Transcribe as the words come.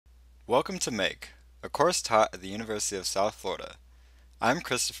Welcome to Make, a course taught at the University of South Florida. I'm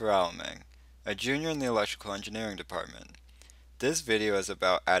Christopher Alamang, a junior in the Electrical Engineering department. This video is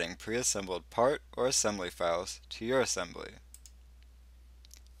about adding pre-assembled part or assembly files to your assembly.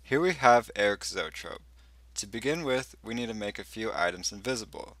 Here we have Eric's zoetrope. To begin with, we need to make a few items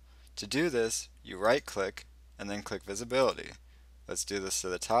invisible. To do this, you right-click and then click Visibility. Let's do this to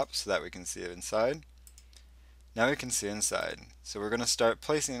the top so that we can see it inside. Now we can see inside. So we're going to start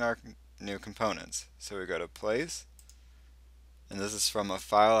placing our new components. So we go to Place, and this is from a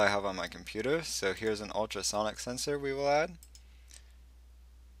file I have on my computer. So here's an ultrasonic sensor we will add.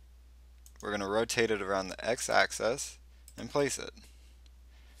 We're going to rotate it around the x-axis and place it.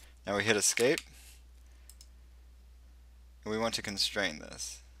 Now we hit Escape, and we want to constrain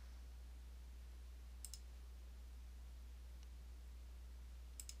this.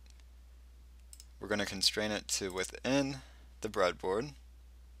 We're going to constrain it to within the breadboard.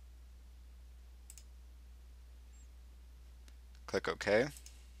 Click OK.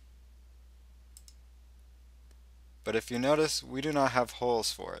 But if you notice, we do not have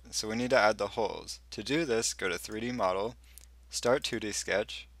holes for it, so we need to add the holes. To do this, go to 3D Model, Start 2D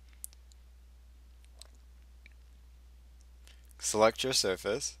Sketch, select your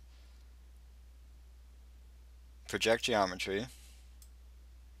surface, project geometry.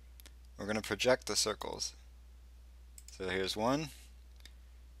 We're going to project the circles. So here's one,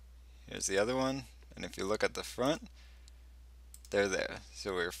 here's the other one, and if you look at the front, they're there.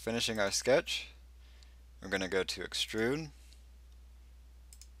 So we're finishing our sketch. We're going to go to Extrude.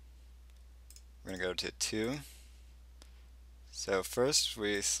 We're going to go to 2. So first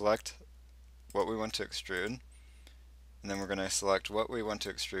we select what we want to extrude, and then we're going to select what we want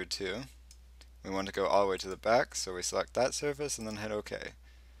to extrude to. We want to go all the way to the back, so we select that surface and then hit OK.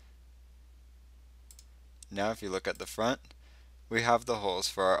 Now if you look at the front, we have the holes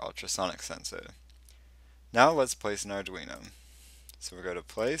for our ultrasonic sensor. Now let's place an Arduino. So we go to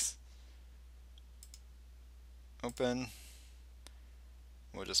Place, Open,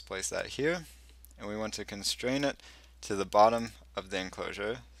 we'll just place that here, and we want to constrain it to the bottom of the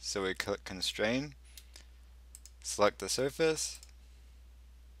enclosure. So we click Constrain, select the surface,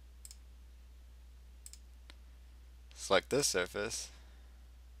 select this surface,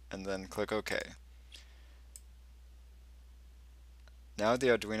 and then click OK. Now the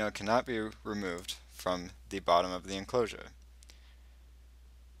Arduino cannot be removed from the bottom of the enclosure.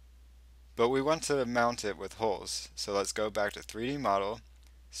 But we want to mount it with holes, so let's go back to 3D Model,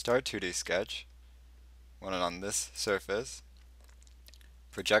 Start 2D Sketch, want it on this surface,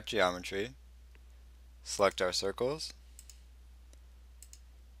 project geometry, select our circles,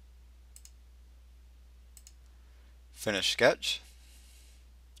 finish sketch,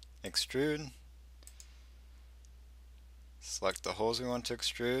 extrude, select the holes we want to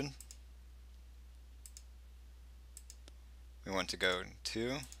extrude. We want to go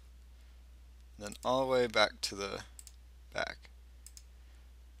 2, then all the way back to the back.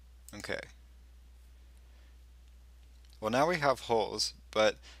 Okay. Well, now we have holes,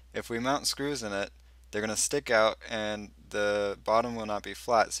 but if we mount screws in it, they're going to stick out and the bottom will not be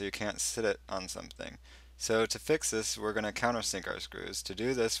flat, so you can't sit it on something. So to fix this, we're going to countersink our screws. To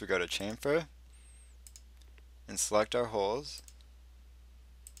do this, we go to Chamfer and select our holes.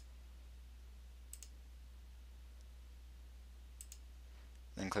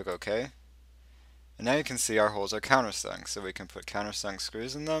 Then click OK. And now you can see our holes are countersunk, so we can put countersunk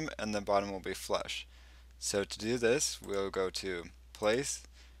screws in them and the bottom will be flush. So to do this, we'll go to Place,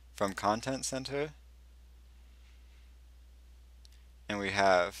 from Content Center, and we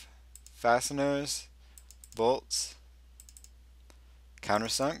have fasteners, bolts,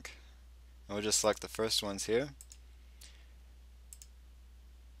 countersunk, and we'll just select the first ones here.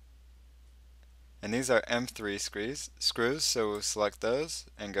 And these are M3 screws, so we'll select those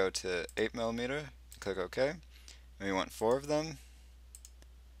and go to 8mm, click OK, and we want 4 of them.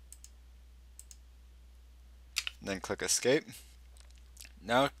 Then click Escape.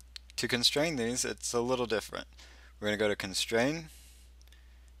 Now to constrain these, it's a little different. We're going to go to Constrain,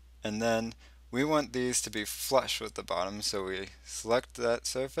 and then we want these to be flush with the bottom, so we select that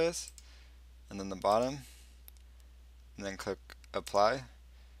surface and then the bottom, and then click Apply.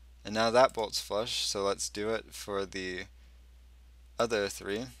 And now that bolt's flush, so let's do it for the other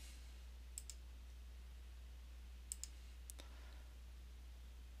 3.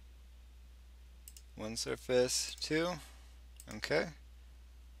 One surface, 2, okay.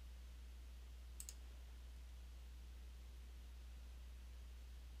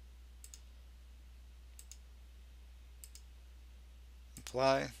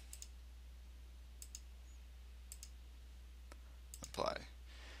 Apply, apply.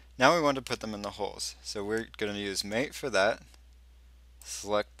 Now we want to put them in the holes. So we're going to use mate for that.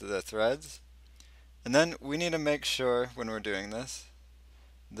 Select the threads. And then we need to make sure when we're doing this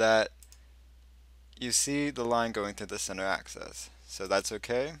that you see the line going through the center axis. So that's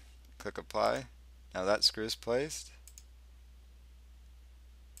okay. Click apply. Now that screw's placed.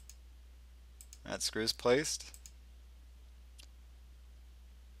 That screw's placed.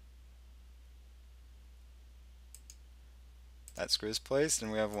 That screw's placed,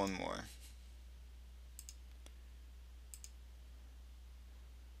 and we have one more.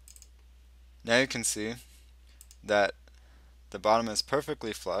 Now you can see that the bottom is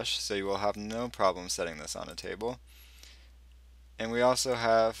perfectly flush, so you will have no problem setting this on a table. And we also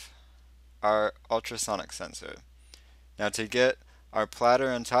have our ultrasonic sensor. Now to get our platter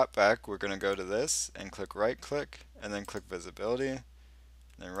and top back, we're going to go to this and click right click and then click visibility, and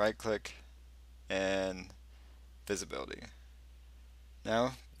then right click and visibility.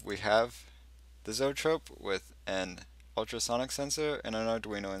 Now we have the zoetrope with an ultrasonic sensor and an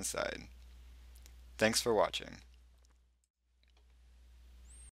Arduino inside. Thanks for watching.